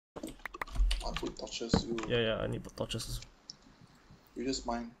I put torches. Yeah, I need torches. You just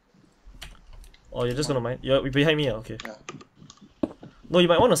mine. Oh, you're just gonna mine? You're behind me, okay. Yeah. No, you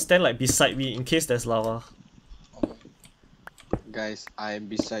might want to stand like beside me in case there's lava. Okay. Guys, I am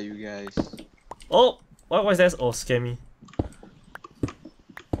beside you guys. Oh! What is that? Oh, scare me.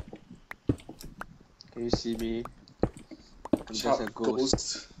 Can you see me? I'm just a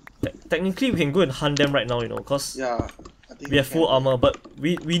ghost. Technically, we can go and hunt them right now, you know, cause yeah, I think we have full armor, but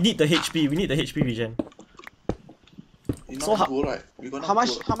we need the HP. We need the HP regen. So right? How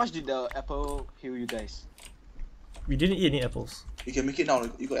much did the apple heal you guys? We didn't eat any apples. You can make it now.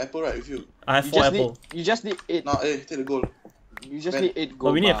 You got apple right with you? I have 4 apples. You just need 8. No, hey, take the gold. You just need 8 gold.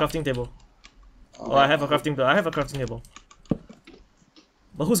 Oh, we need a crafting table. Oh, I have a crafting table. I have a crafting table.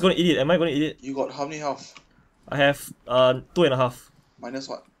 But who's gonna eat it? Am I gonna eat it? You got how many health? I have 2.5. Minus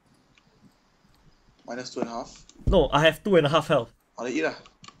what? Minus 2.5? No, I have 2.5 health. I'll eat lah.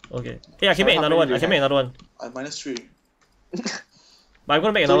 Okay. Hey, I can make another one. I can make another one. I'm minus 3. But I'm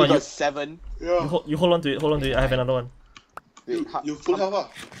gonna make another one. You got 7. Yeah. You hold on to it. Hold on to it. I have another one. Wait, you full health ah?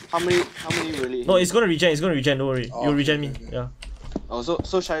 How many really? No, it's gonna regen. It's gonna regen. Don't worry. Oh, You'll regen okay, me. okay. Yeah. Oh,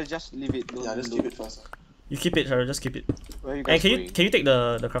 so shall I just leave it? Yeah, just keep it first. You keep it, Sharon. Just keep it. Where are you And guys can you take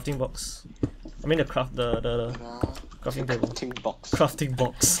the crafting box? I mean the crafting table. Crafting box. Crafting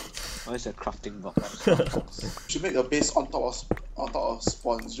box. What is a crafting box? You should make a base on top of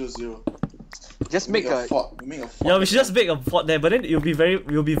spawn 0. Just make a fort. We make a fort. Yeah, we should just make a fort there, but then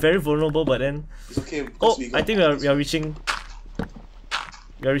we'll be very vulnerable. But then it's okay. Oh, I think we are reaching.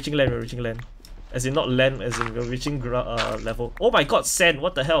 We are reaching land. We're reaching land. As in not land. As in we're reaching level. Oh my God, sand!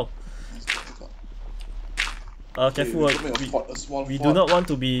 What the hell? Careful. We do not want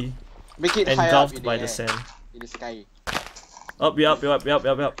to be engulfed by the sand. In the sky. Up.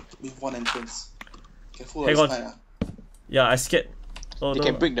 With one entrance. Careful. Hang on. Yeah, I scared. Oh, you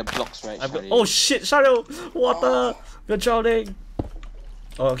can break the blocks, right? Oh shit, Shadow! Water! We're drowning!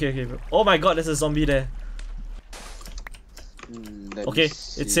 Oh, okay. Oh my God, there's a zombie there. Okay,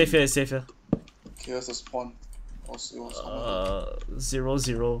 it's safe here, Okay, where's the spawn? 0.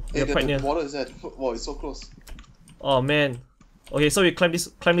 Hey, We're quite near. Water is that? Wow, it's so close. Oh man. Okay, so we climb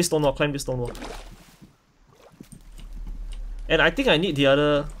this stone wall. And I think I need the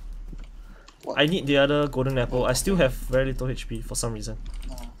other... What? I need the other golden apple. I still have very little HP for some reason.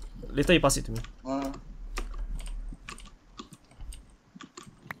 Later you pass it to me.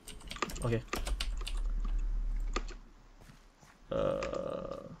 Okay.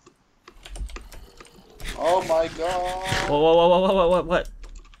 Oh my God! What?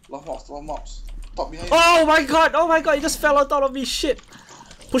 Love mobs. Top behind you. Oh my God! It just fell on top of me. Shit!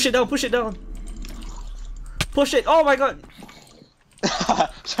 Push it down. Push it! Oh my God!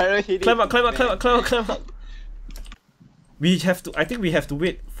 Climb up. We have to. I think we have to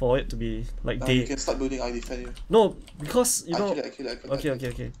wait for it to be like day. You can start building. I defend you. No, because you know. I kill it.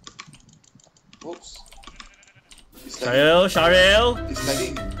 Okay. Oops. Sharil. He's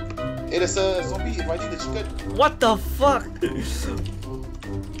lagging. Hey, there's a zombie riding the chicken. What the fuck?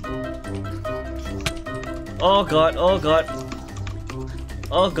 Oh God.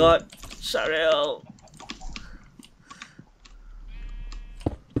 Sharil.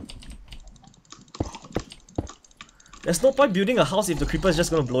 There's no point building a house if the creeper is just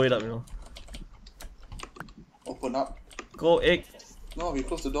gonna blow it up, you know. Open up. Go egg. No, we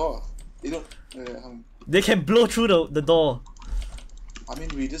close the door. They don't. They can blow through the door. I mean,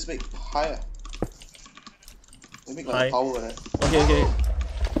 we just make higher. We make like a tower, right? Okay.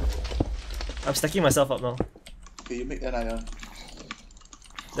 I'm stacking myself up now. Okay, you make that iron.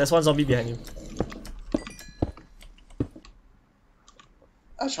 There's one zombie behind you.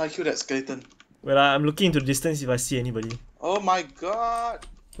 I'll try to kill that skeleton. Well, I'm looking into the distance if I see anybody. Oh my God!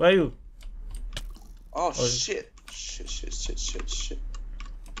 Where are you? Oh shit! Shit!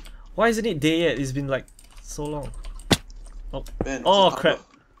 Why isn't it day yet? It's been like so long. Oh, Ben, oh crap!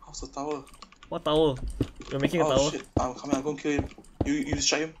 How's the tower? What tower? You're making a tower? Oh shit! I'm coming. I'm gonna kill him. You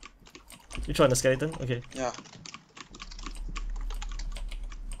distract him. You try on the skeleton? Okay. Yeah.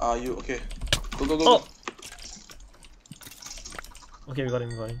 You okay? Go. Oh. Okay, we got him.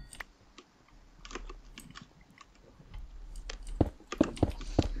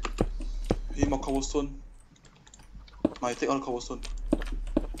 Need more cobblestone. Might take all the cobblestone.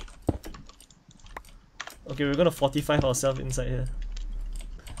 Okay, we're gonna fortify ourselves inside here.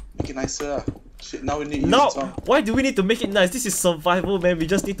 Make it nicer. Shit, now we need. No! Why do we need to make it nice? This is survival, man. We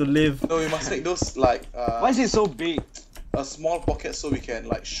just need to live. No, we must make those like. Why is it so big? A small pocket so we can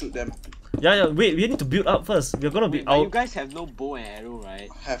like shoot them. Yeah. Wait, we need to build up first. We're gonna be out. You guys have no bow and arrow, right?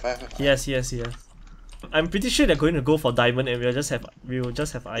 Have. Yes. I'm pretty sure they're going to go for diamond, and we will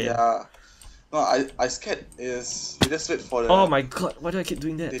just have iron. Yeah. No, I scared is they just wait for the. Oh my god, why do I keep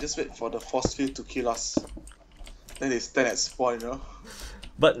doing that? They just wait for the force field to kill us. Then they stand at spawn, you know.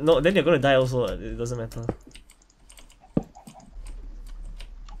 But no, then you're gonna die also. It doesn't matter.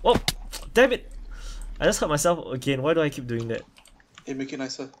 Oh, damn it! I just hurt myself again. Why do I keep doing that? Hey, make it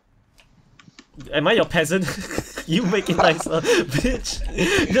nicer. Am I your peasant? You make it nicer, bitch.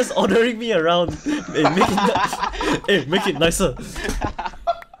 Just ordering me around. Hey, make it nicer.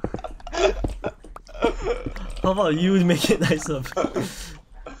 How about you make it nicer?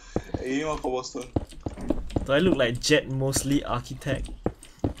 Hey, you want cobblestone? Do I look like Jet mostly architect?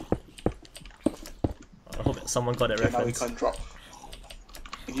 I hope someone got that Okay, now we reference. can't drop.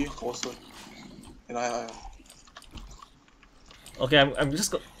 Hey, you cobblestone. And I. Okay, I'm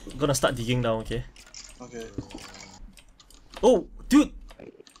just gonna start digging now. Okay. Okay. Oh, dude!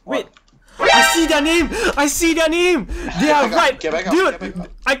 Wait! What? I see their name! I see their name! They are back up, right! get back up, Dude! get back up.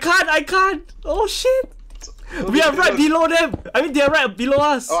 I can't! Oh shit! We are right below them! I mean, they are right below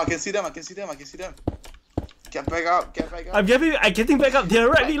us! Oh, I can see them. Get back up. I'm getting back up. They are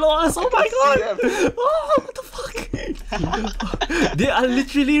right below us! Oh my god! them. Oh, what the fuck? They are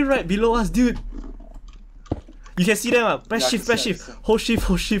literally right below us, dude! You can see them. Press shift. Hold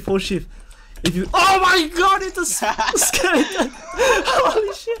shift. If you. Oh my god, it's a skeleton!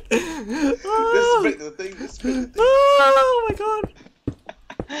 Holy shit! Let's break the thing. Oh my god!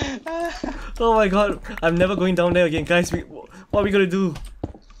 Oh my god! I'm never going down there again, guys. What are we gonna do?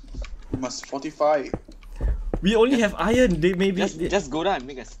 We must fortify. We only have iron. They maybe. Just go down and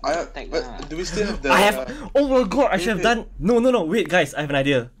make a attack. Do we still have the? I have. Oh my god! I should have done. No. Wait, guys. I have an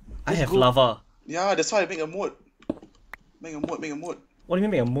idea. I have lava. Yeah, that's why I make a moat. Make a moat. What do you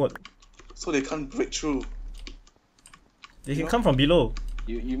mean make a moat? So they can't break through. They can come from below.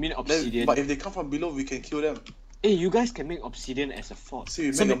 You mean obsidian? But if they come from below, we can kill them. Hey, you guys can make obsidian as a fort. See,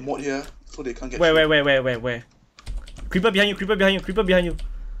 we make a moat here, so they can't get Where? through. Creeper behind you.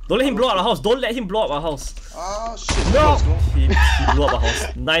 Don't let him blow up our house. Ah, shit. No! Let's go. He blew up our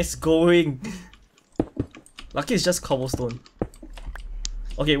house. Nice going. Lucky it's just cobblestone.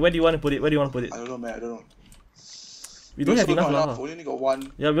 Okay, where do you want to put it? I don't know, man. I don't know. We don't have also enough not lava. We only got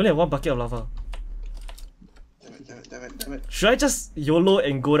one. Yeah, we only have one bucket of lava. Damn it. Should I just YOLO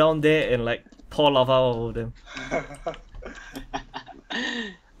and go down there and like pour lava all over them?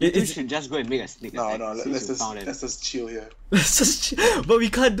 You should just go and make a sneak attack. No, let's just chill here. But we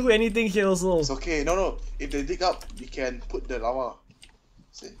can't do anything here also. It's okay. No. If they dig up, we can put the lava.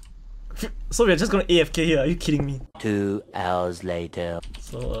 See? So we're just gonna AFK here, are you kidding me? 2 hours later.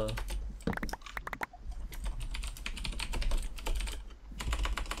 So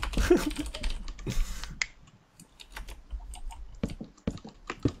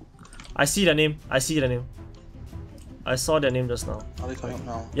I see their name. I saw their name just now. Are they coming up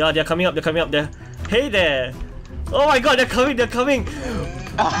now? Yeah, they're coming up there. Hey there! Oh my god, they're coming! Get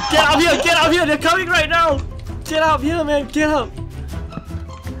up here, they're coming right now! Get up here, man, get up!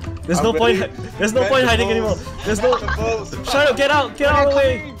 There's no point hiding anymore. There's no. Shut up, get out of the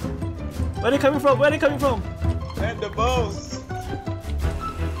way! Where are they coming from? And the bows!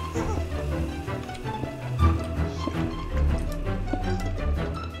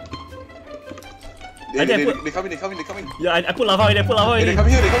 They're coming. Yeah, I put lava in there, They come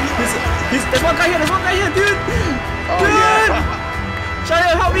here. There's one guy here, dude! Oh, Dude! yeah. Shut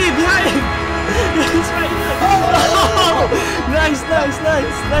up, help me, behind him! He's right here! Oh!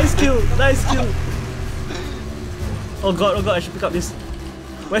 Nice kill! Oh god, I should pick up this.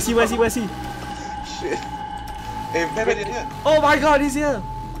 Where's he? Shit. Hey, Ben in here. Oh my god, he's here!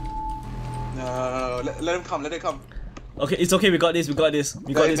 No. Let him come. Okay, it's okay, we got this, man.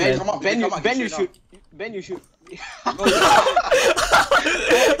 Come on, Ben, you should. Ben, you should. No,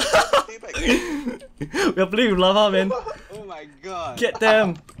 stay back. We're playing with lava, man. Oh my god. Get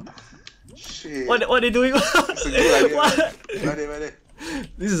them! Shit. What are they doing? It's a good idea. What? Ready.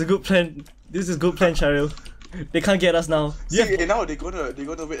 This is a good plan, Cheryl. They can't get us now. See, now they're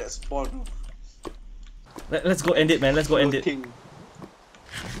gonna wait at spawn. Let's go end it, man. Wanna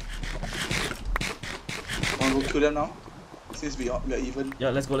go kill them now? Since we are even. Yeah,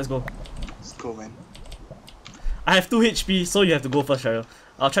 let's go. Let's go, man. I have 2 HP, so you have to go first, Cheryl.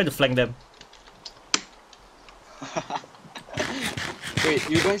 I'll try to flank them. Wait,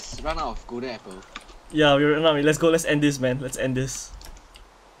 you guys run out of golden apple? Yeah, we're not. Let's go. Let's end this, man. Let's end this.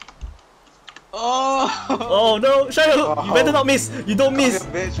 Oh! Oh no, Cheryl! You better not miss. You don't miss.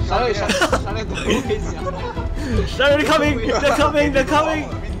 Shut Cheryl, they're coming.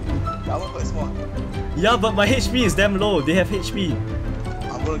 Yeah, but my HP is damn low. They have HP.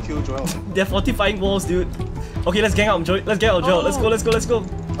 I'm gonna kill Joel. They're fortifying walls, dude. Okay, let's gang out, Joel. Let's go.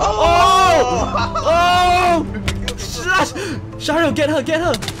 Oh! Slash! Shario, get her, get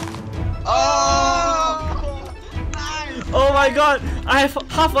her! Oh! Nice! Oh my god! I have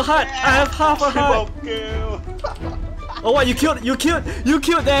half a heart! I have half a heart! Kill. Oh what? You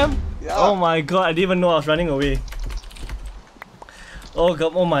killed them! Yeah. Oh my god! I didn't even know I was running away. Oh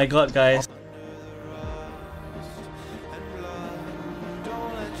god! Oh my god, guys!